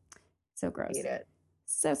storm. So gross. Hate it.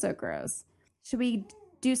 So gross. Should we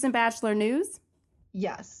do some Bachelor news?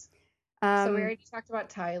 Yes. So we already talked about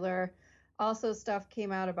Tyler. Also, stuff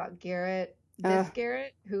came out about Garrett. This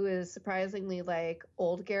Garrett, who is surprisingly like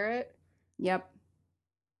old Garrett. Yep.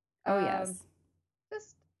 Oh, yes.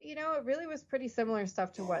 Just, it really was pretty similar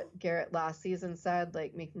stuff to what Garrett last season said,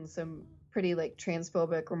 like making some pretty like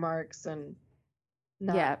transphobic remarks and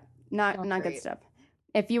not good stuff.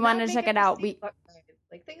 If you want to check it out,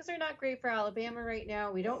 like things are not great for Alabama right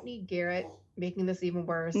now. We don't need Garrett making this even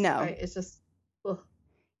worse. No, it's just. Ugh.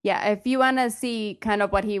 Yeah, if you want to see kind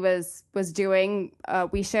of what he was doing,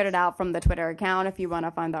 we shared it out from the Twitter account. If you want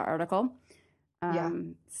to find the article,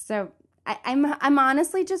 So I'm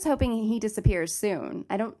honestly just hoping he disappears soon.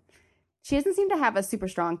 She doesn't seem to have a super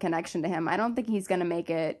strong connection to him. I don't think he's going to make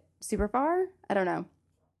it super far. I don't know.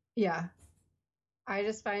 Yeah, I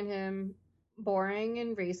just find him boring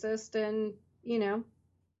and racist and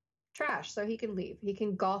trash. So he can leave. He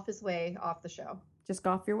can golf his way off the show. Just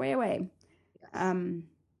golf your way away. Yes.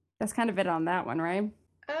 That's kind of it on that one, right?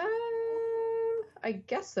 I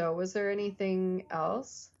guess so. Was there anything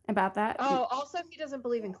else about that? Oh, also he doesn't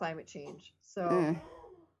believe in climate change. So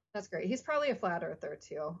that's great. He's probably a flat earther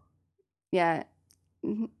too. Yeah.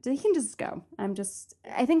 He can just go.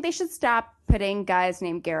 I think they should stop putting guys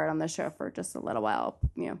named Garrett on the show for just a little while.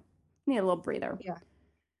 Need a little breather.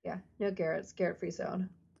 Yeah. No Garrett. It's Garrett free zone.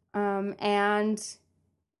 And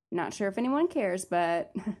not sure if anyone cares,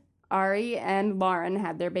 but Ari and Lauren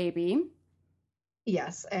had their baby.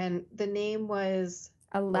 Yes, and the name was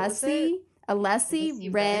Alessi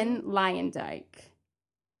Wren Lyondike.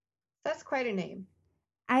 That's quite a name.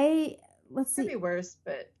 Let's see. Could be worse,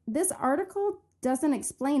 but this article doesn't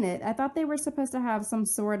explain it. I thought they were supposed to have some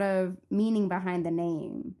sort of meaning behind the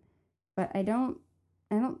name, but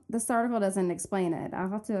this article doesn't explain it. I'll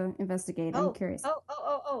have to investigate. I'm curious.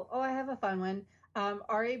 Oh, I have a fun one.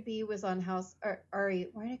 RAB was on House, or Ari,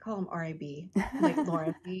 why do I call him RAB? Like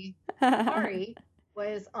Lauren B. Ari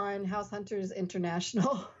was on House Hunters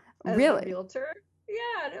International as a realtor.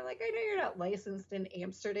 Yeah, and I'm like, I know you're not licensed in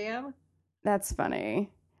Amsterdam. That's funny.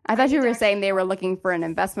 I thought you were saying they were looking for an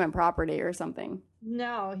investment property or something.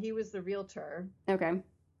 No, he was the realtor. Okay.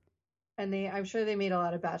 And I'm sure they made a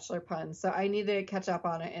lot of Bachelor puns, so I need to catch up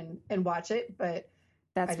on it and watch it. But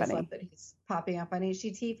that's I just love that he's popping up on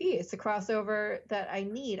HGTV. It's a crossover that I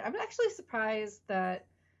need. I'm actually surprised that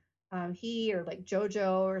he or like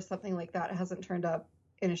JoJo or something like that hasn't turned up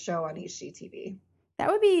in a show on HGTV. That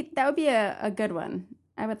would be a good one.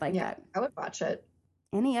 I would like that. I would watch it.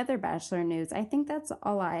 Any other Bachelor news? I think that's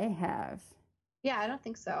all I have. Yeah, I don't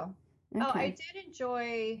think so. Okay. Oh, I did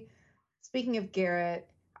enjoy, speaking of Garrett,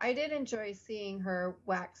 I did enjoy seeing her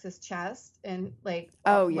wax his chest and like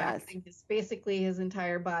waxing basically his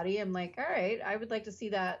entire body. I'm like, all right, I would like to see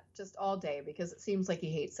that just all day because it seems like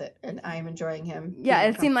he hates it and I'm enjoying him. Yeah,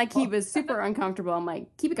 it seemed like he was super uncomfortable. I'm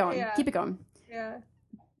like, keep it going, keep it going. Yeah.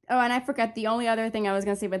 Oh, and I forgot the only other thing I was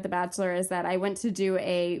going to say about The Bachelor is that I went to do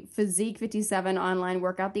a Physique 57 online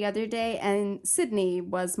workout the other day and Sydney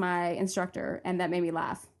was my instructor and that made me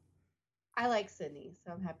laugh. I like Sydney,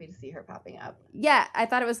 so I'm happy to see her popping up. Yeah, I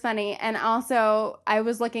thought it was funny. And also, I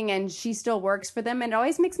was looking and she still works for them. And it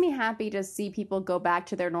always makes me happy to see people go back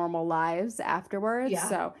to their normal lives afterwards. Yeah.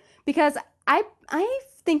 So, because I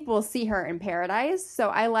think we'll see her in Paradise. So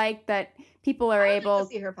I like that people are able to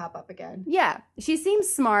see her pop up again. Yeah, she seems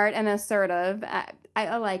smart and assertive.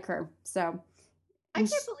 I like her. So I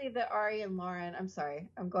can't believe that Ari and Lauren, I'm sorry,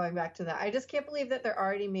 I'm going back to that. I just can't believe that they're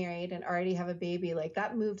already married and already have a baby. Like,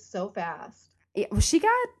 that moved so fast. Yeah, well, she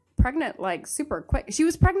got pregnant, like, super quick. She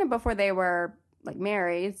was pregnant before they were, like,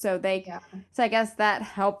 married. So so I guess that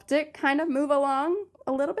helped it kind of move along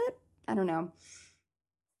a little bit. I don't know.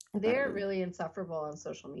 They're really insufferable on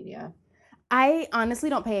social media. I honestly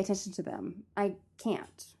don't pay attention to them. I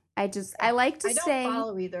can't. I like to say. I don't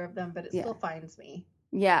follow either of them, but it still finds me.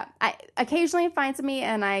 Yeah, occasionally it finds me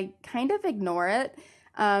and I kind of ignore it.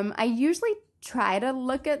 I usually try to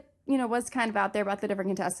look at, what's kind of out there about the different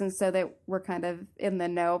contestants so that we're kind of in the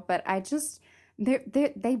know, but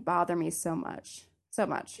they bother me so much. So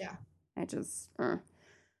much. Yeah. I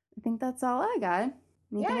think that's all I got.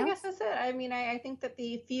 Anything else? I guess that's it. I mean, I think that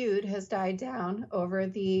the feud has died down over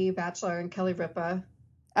the Bachelor and Kelly Ripa.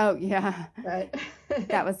 Oh, yeah. But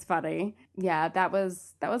that was funny. Yeah, that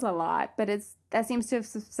was a lot, but that seems to have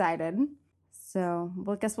subsided. So,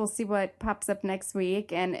 I guess we'll see what pops up next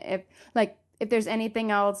week. And if there's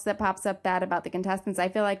anything else that pops up about the contestants, I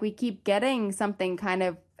feel like we keep getting something kind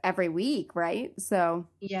of every week, right? So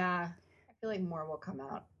yeah, I feel like more will come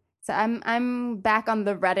out. So I'm back on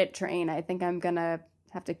the Reddit train. I think I'm gonna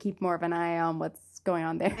have to keep more of an eye on what's going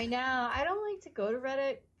on there. I know. I don't like to go to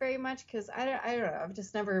Reddit very much because I don't know. I've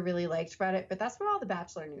just never really liked Reddit, but that's where all the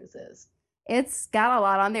Bachelor news is. It's got a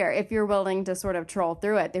lot on there if you're willing to sort of troll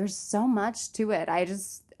through it. There's so much to it.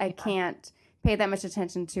 I can't pay that much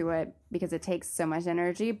attention to it because it takes so much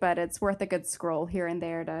energy, but it's worth a good scroll here and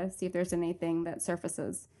there to see if there's anything that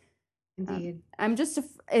surfaces. Indeed. I'm just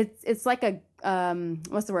it's like a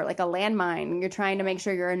what's the word, like a landmine. You're trying to make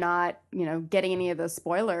sure you're not getting any of the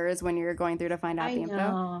spoilers when you're going through to find out the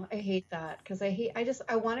info. I hate that because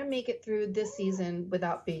I want to make it through this season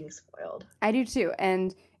without being spoiled. I do too,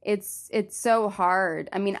 and it's so hard.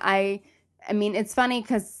 I mean it's funny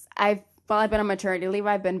because while I've been on maternity leave,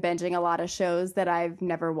 I've been binging a lot of shows that I've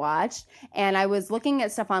never watched. And I was looking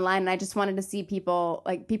at stuff online and I just wanted to see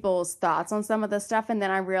people's thoughts on some of the stuff. And then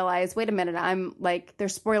I realized, wait a minute, I'm like,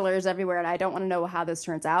 there's spoilers everywhere and I don't want to know how this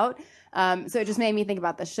turns out. So it just made me think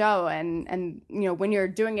about the show and when you're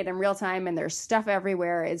doing it in real time and there's stuff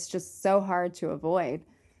everywhere, it's just so hard to avoid.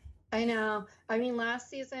 I know. I mean, last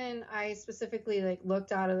season, I specifically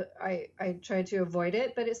looked out of, I tried to avoid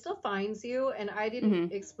it, but it still finds you. And I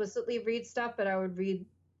didn't explicitly read stuff, but I would read,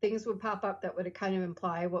 things would pop up that would kind of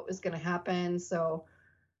imply what was going to happen. So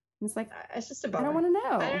it's like, it's just a bummer. I don't want to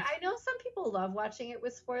know. I know some people love watching it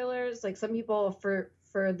with spoilers. Like some people,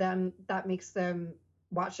 for them, that makes them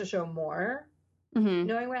watch the show more. Mm-hmm.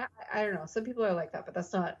 Knowing what, I don't know. Some people are like that, but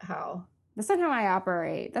that's not how I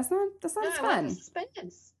operate. That's not as fun. I want the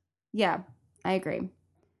suspense. Yeah, I agree.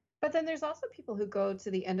 But then there's also people who go to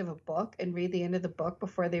the end of a book and read the end of the book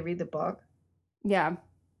before they read the book. Yeah.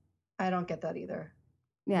 I don't get that either.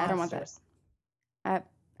 Yeah, Monsters. I don't want that.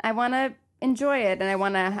 I want to enjoy it, and I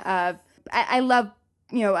want to I love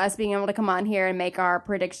us being able to come on here and make our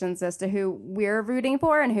predictions as to who we're rooting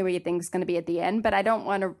for and who we think is going to be at the end. But I don't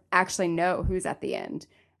want to actually know who's at the end.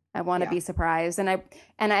 I want to be surprised. And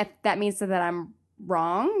if that means that I'm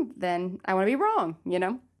wrong, then I want to be wrong,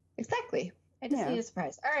 Exactly. I just need a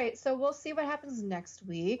surprise. All right. So we'll see what happens next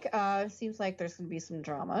week. Seems like there's going to be some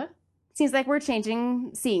drama. Seems like we're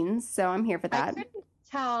changing scenes. So I'm here for that. I couldn't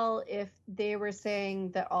tell if they were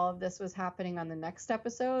saying that all of this was happening on the next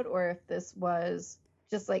episode or if this was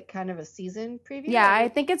just like kind of a season preview. Yeah, I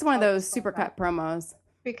think it's one of those supercut promos.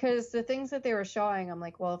 Because the things that they were showing, I'm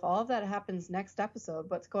like, well, if all of that happens next episode,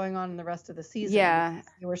 what's going on in the rest of the season? Yeah.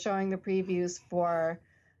 Because they were showing the previews for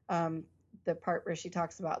the part where she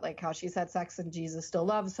talks about like how she's had sex and Jesus still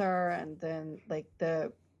loves her, and then like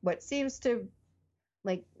what seems to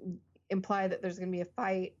like imply that there's going to be a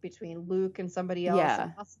fight between Luke and somebody else,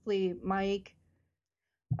 and possibly Mike.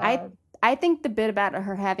 I think the bit about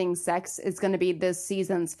her having sex is going to be this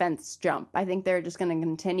season's fence jump. I think they're just going to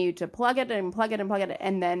continue to plug it and plug it and plug it,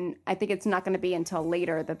 and then I think it's not going to be until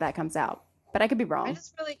later that comes out. But I could be wrong. I'm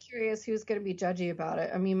just really curious who's going to be judgy about it.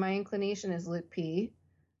 I mean, my inclination is Luke P.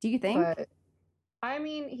 Do you think? But I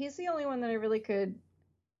mean, he's the only one that I really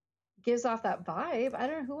gives off that vibe. I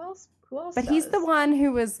don't know who else. But he's the one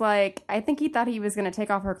who was like, I think he thought he was going to take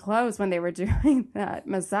off her clothes when they were doing that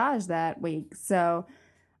massage that week. So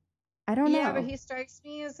I don't know. Yeah, but he strikes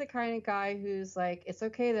me as the kind of guy who's like, it's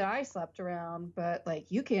okay that I slept around, but like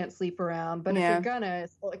you can't sleep around. But if you're gonna,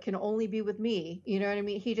 it can only be with me. You know what I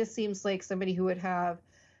mean? He just seems like somebody who would have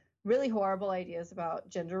really horrible ideas about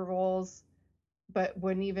gender roles, but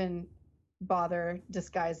wouldn't even bother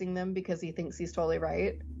disguising them because he thinks he's totally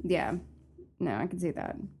right. Yeah. No, I can see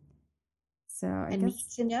that. So I need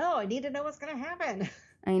to know. I need to know what's going to happen.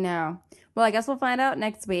 I know. Well, I guess we'll find out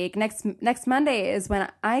next week. Next Monday is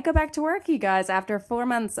when I go back to work, you guys, after 4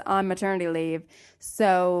 months on maternity leave.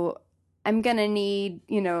 So I'm going to need,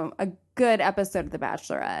 a good episode of The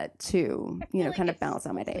Bachelorette to, kind of balance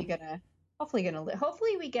out my day.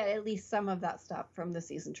 Hopefully we get at least some of that stuff from the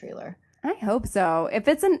season trailer. I hope so. If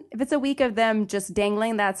it's a week of them just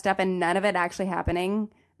dangling that stuff and none of it actually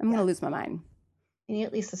happening, I'm going to lose my mind. You need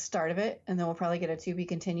at least the start of it, and then we'll probably get a to be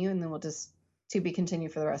continue, and then we'll just to be continue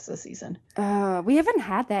for the rest of the season. We haven't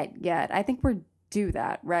had that yet. I think we're due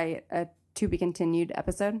that, right? A to be continued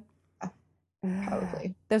episode.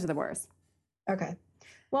 Probably. Those are the worst. Okay.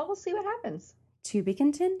 Well, we'll see what happens. To be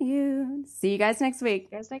continued. See you guys next week.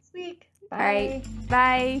 Bye. All right.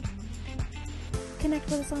 Bye. Connect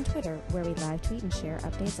with us on Twitter, where we live tweet and share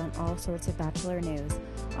updates on all sorts of Bachelor news.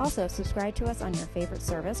 Also, subscribe to us on your favorite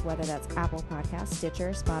service, whether that's Apple Podcasts,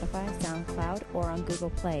 Stitcher, Spotify, SoundCloud, or on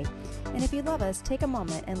Google Play. And if you love us, take a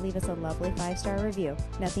moment and leave us a lovely 5-star review.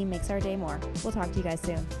 Nothing makes our day more. We'll talk to you guys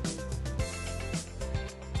soon.